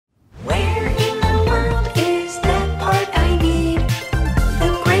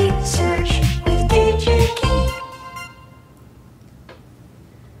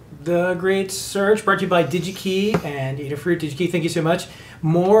The Great Search, brought to you by Digi-key and Adafruit. Digi-key, thank you so much.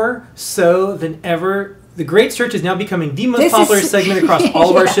 More so than ever, the Great Search is now becoming the most popular segment across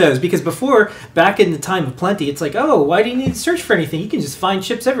all of our shows. Because before, back in the time of plenty, it's like, oh, why do you need to search for anything? You can just find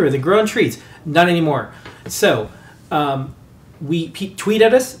chips everywhere. They grow on trees. Not anymore. So, tweet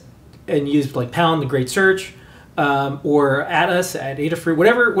at us and use like pound the Great Search, or at us at Adafruit,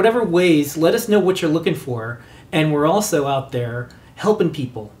 whatever ways. Let us know what you're looking for, and we're also out there helping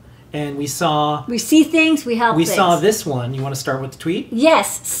people. And we see things, we help. We saw this one. You want to start with the tweet?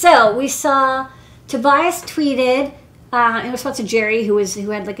 Yes. So we saw Tobias tweeted in response to Jerry, who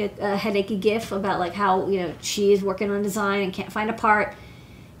had like a headachy gif about like how she is working on design and can't find a part.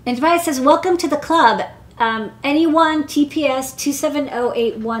 And Tobias says, "Welcome to the club. Anyone TPS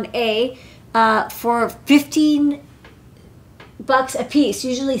 27081A for $15 a piece,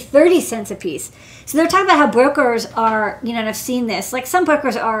 usually 30 cents a piece." So they're talking about how brokers are, and I've seen this, like some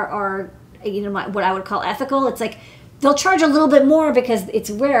brokers are what I would call ethical. It's like they'll charge a little bit more because it's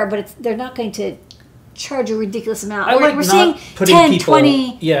rare, but they're not going to charge a ridiculous amount. I like not putting 10, people,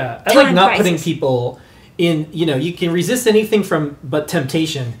 20 yeah, I like not prices. putting people in, you can resist anything but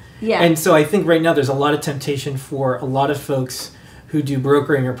temptation. Yeah. And so I think right now there's a lot of temptation for a lot of folks who do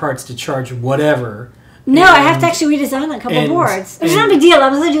brokering or parts to charge whatever. No, I have to actually redesign a couple of boards. It's not a big deal. I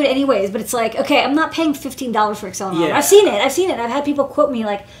was going to do it anyways, but it's like, okay, I'm not paying $15 for accelerometer. Yeah. I've seen it. I've had people quote me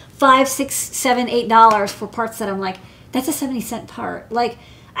like $5, $6, $7, $8 for parts that I'm like, that's a 70-cent part. Like,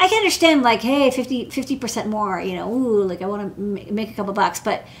 I can understand like, hey, 50% more, ooh, like I want to make a couple bucks,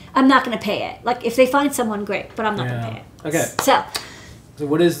 but I'm not going to pay it. Like, if they find someone, great, but I'm not going to pay it. Okay. So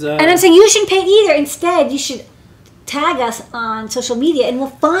what is... and I'm saying you shouldn't pay it either. Instead, you should tag us on social media and we'll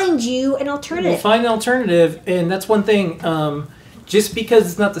find you an alternative. We'll find an alternative, and that's one thing. Just because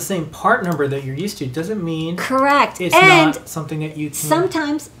it's not the same part number that you're used to doesn't mean it's not something that you can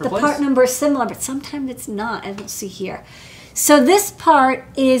sometimes replace. The part number is similar, but sometimes it's not, as we'll see here. So this part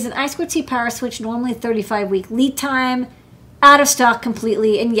is an I2C power switch, normally 35-week lead time, out of stock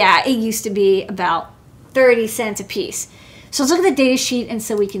completely, and yeah, it used to be about 30 cents a piece. So let's look at the data sheet and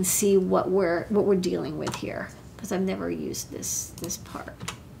so we can see what we're dealing with here, because I've never used this part.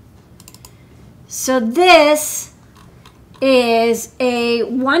 So this is a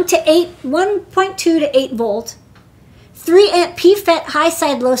 1.2 to 8 volt, 3 amp PFET high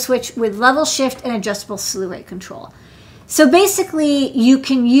side low switch with level shift and adjustable slew rate control. So basically you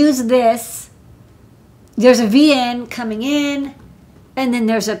can use this, there's a VN coming in, and then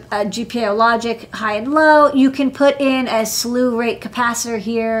there's a GPIO logic high and low. You can put in a slew rate capacitor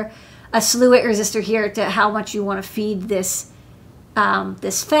here, a slew rate resistor here to how much you want to feed this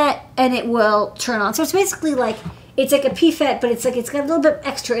this FET, and it will turn on. So it's basically like, it's like a PFET, but it's got a little bit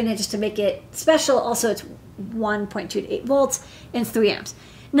extra in it just to make it special. Also, it's 1.2 to 8 volts and 3 amps.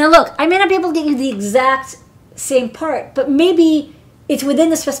 Now look, I may not be able to get you the exact same part, but maybe it's within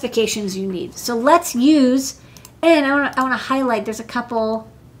the specifications you need. So let's use, and I want to highlight, there's a couple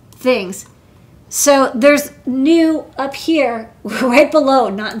things. So there's new up here, right below,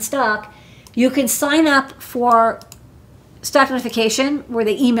 not in stock. You can sign up for stock notification where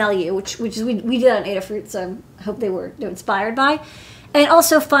they email you, which is we did on Adafruit, so I hope they're inspired by. And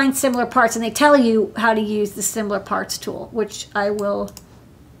also find similar parts, and they tell you how to use the similar parts tool, which I will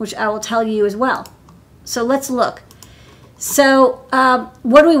tell you as well. So let's look. So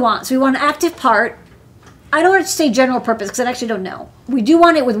what do we want? So we want an active part. I don't want to say general purpose because I actually don't know. We do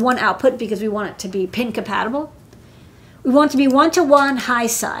want it with one output because we want it to be pin compatible. We want it to be 1-to-1 high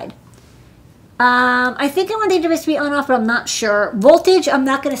side. I think I want the interface to be on off, but I'm not sure. Voltage, I'm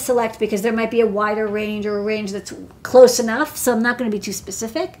not going to select because there might be a wider range or a range that's close enough, so I'm not going to be too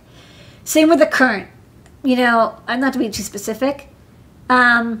specific. Same with the current. I'm not going to be too specific.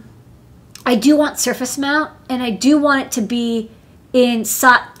 I do want surface mount, and I do want it to be in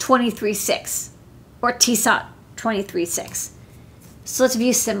SOT 23.6 or TSOT 23.6. So let's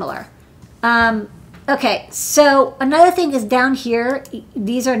view similar. Okay, so another thing is down here,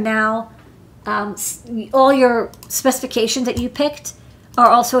 these are now, all your specifications that you picked are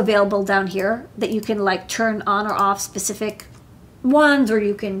also available down here that you can like turn on or off specific ones, or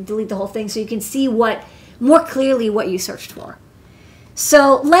you can delete the whole thing so you can see more clearly what you searched for.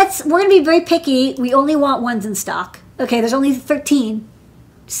 So we're going to be very picky. We only want ones in stock. Okay, there's only 13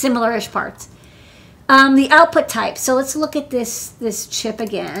 similar-ish parts. The output type. So let's look at this chip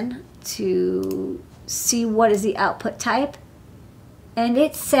again to see what is the output type. And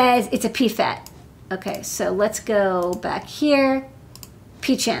it says it's a PFET. Okay, so let's go back here.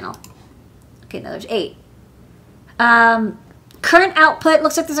 P channel. Okay, now there's 8. Current output,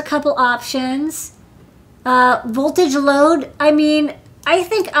 looks like there's a couple options. Voltage load, I mean, I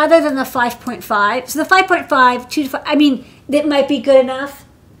think other than the 5.5, so the 5.5, 2 to 5, I mean, that might be good enough,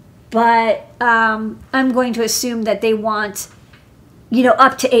 but I'm going to assume that they want, you know,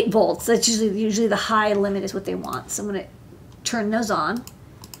 up to 8 volts. That's usually the high limit is what they want. So I'm going to turn those on.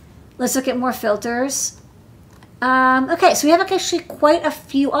 Let's look at more filters. Okay, so we have actually quite a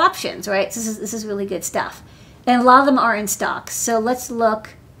few options, right? So this is really good stuff. And a lot of them are in stock. So let's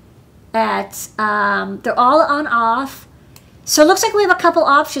look at, they're all on off. So it looks like we have a couple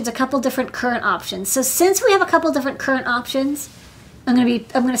options, a couple different current options. So since we have a couple different current options, I'm going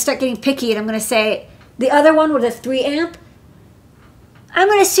to start getting picky, and I'm going to say the other one with a 3 amp, I'm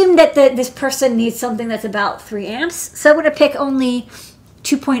going to assume that this person needs something that's about 3 amps. So I'm going to pick only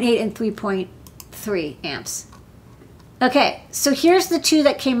 2.8 and 3.3 amps. Okay, so here's the two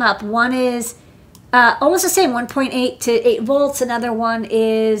that came up. One is almost the same, 1.8 to 8 volts. Another one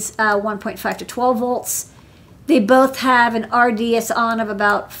is 1.5 to 12 volts. They both have an RDS on of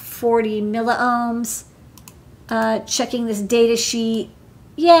about 40 milliohms. Checking this data sheet.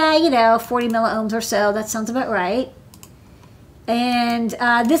 Yeah, you know, 40 milliohms or so. That sounds about right. And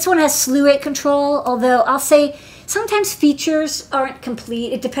this one has slew rate control, although I'll say sometimes features aren't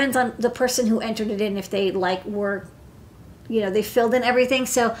complete. It depends on the person who entered it in, if they were, you know, they filled in everything.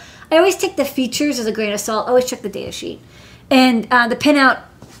 So I always take the features as a grain of salt. Always check the data sheet. And the pinout,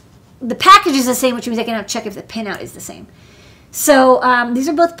 the package is the same, which means I can now check if the pinout is the same. So these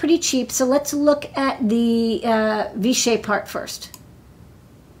are both pretty cheap. So let's look at the V-shape part first.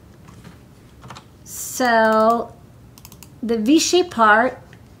 So the V-shape part,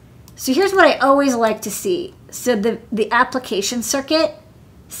 so here's what I always like to see. So the application circuit,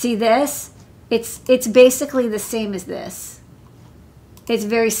 see this? It's basically the same as this. It's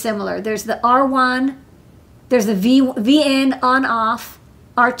very similar. There's the R1, there's the VN on off,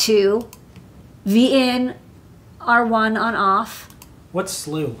 R2, VN, R1 on off. What's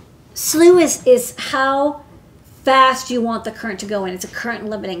slew? Slew is how fast you want the current to go in. It's a current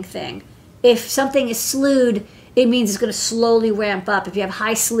limiting thing. If something is slewed, it means it's going to slowly ramp up. If you have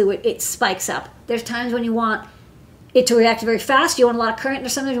high slew, it spikes up. There's times when you want it to react very fast. You want a lot of current.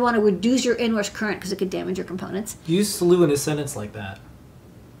 There's sometimes you want to reduce your inrush current because it could damage your components. Use slew in a sentence like that.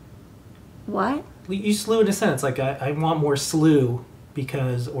 What? Use slew in a sentence like I want more slew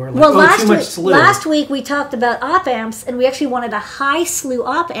because, or like, well, too much slew. Last week we talked about op amps, and we actually wanted a high slew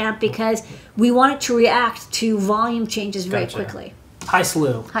op amp because we want it to react to volume changes very quickly. High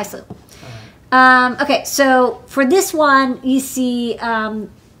slew. High slew. Okay, so for this one, you see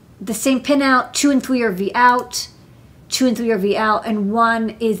the same pin out, 2 and 3 are V out, 2 and 3 are V out, and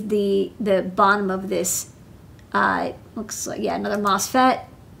 1 is the bottom of this, looks like, yeah, another MOSFET.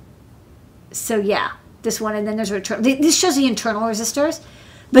 So yeah, this one, and then there's a return. This shows the internal resistors,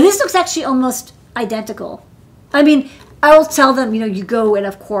 but this looks actually almost identical. I mean, I will tell them, you know, you go and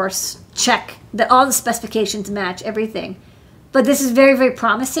of course check that all the specifications match everything, but this is very, very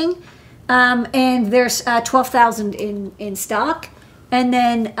promising. And there's 12,000 in stock. And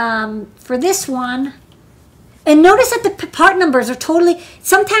then for this one, and notice that the part numbers are totally,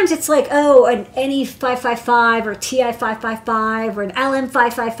 sometimes it's like, oh, an NE555 or TI555 or an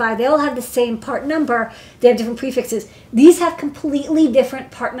LM555. They all have the same part number. They have different prefixes. These have completely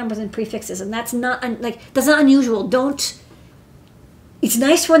different part numbers and prefixes. And that's not, that's not unusual. It's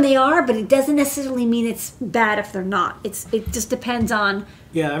nice when they are, but it doesn't necessarily mean it's bad if they're not. It just depends on.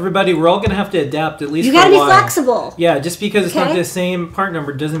 Yeah, everybody, we're all going to have to adapt at least you for a while. You got to be flexible. Yeah, just because it's not the same part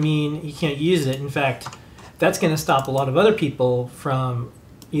number doesn't mean you can't use it. In fact, that's going to stop a lot of other people from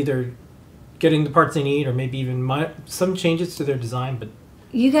either getting the parts they need or maybe even some changes to their design. But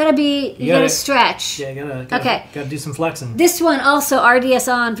you got to stretch. Yeah, you got to do some flexing. This one also RDS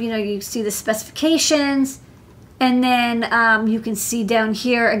on, you know, you see the specifications. And then you can see down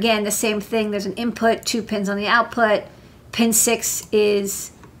here, again, the same thing. There's an input, 2 pins on the output. Pin 6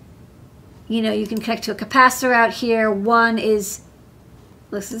 is, you know, you can connect to a capacitor out here. 1 is,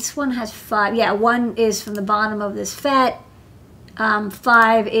 listen, this one has 5. Yeah, 1 is from the bottom of this FET.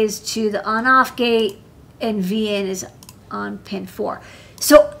 5 is to the on-off gate. And VN is on pin 4.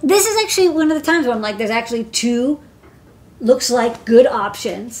 So this is actually one of the times where I'm like, there's actually 2, looks like good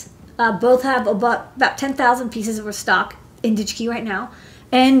options. Both have about 10,000 pieces of stock in Digi-key right now,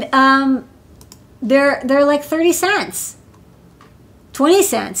 and they're like 30 cents, 20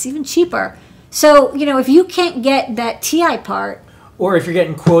 cents, even cheaper. So you know, if you can't get that TI part, or if you're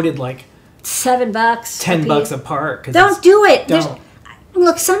getting quoted like $7, $10 a part, don't do it.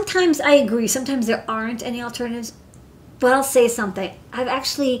 Look, sometimes I agree. Sometimes there aren't any alternatives, but I'll say something. I've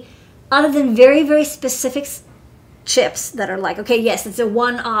actually, other than very, very specific chips that are like, okay, yes, it's a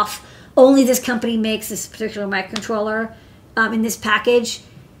one-off, only this company makes this particular microcontroller, in this package,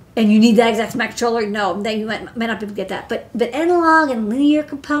 and you need that exact Mac controller, no, then you might not be able to get that. But analog and linear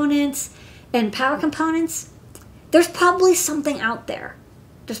components and power components, there's probably something out there.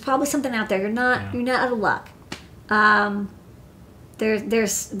 There's probably something out there. You're not out of luck.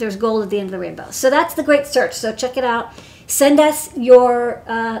 There's gold at the end of the rainbow. So that's the Great Search. So check it out. Send us your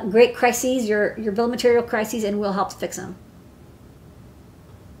great crises, your bill of material crises, and we'll help fix them.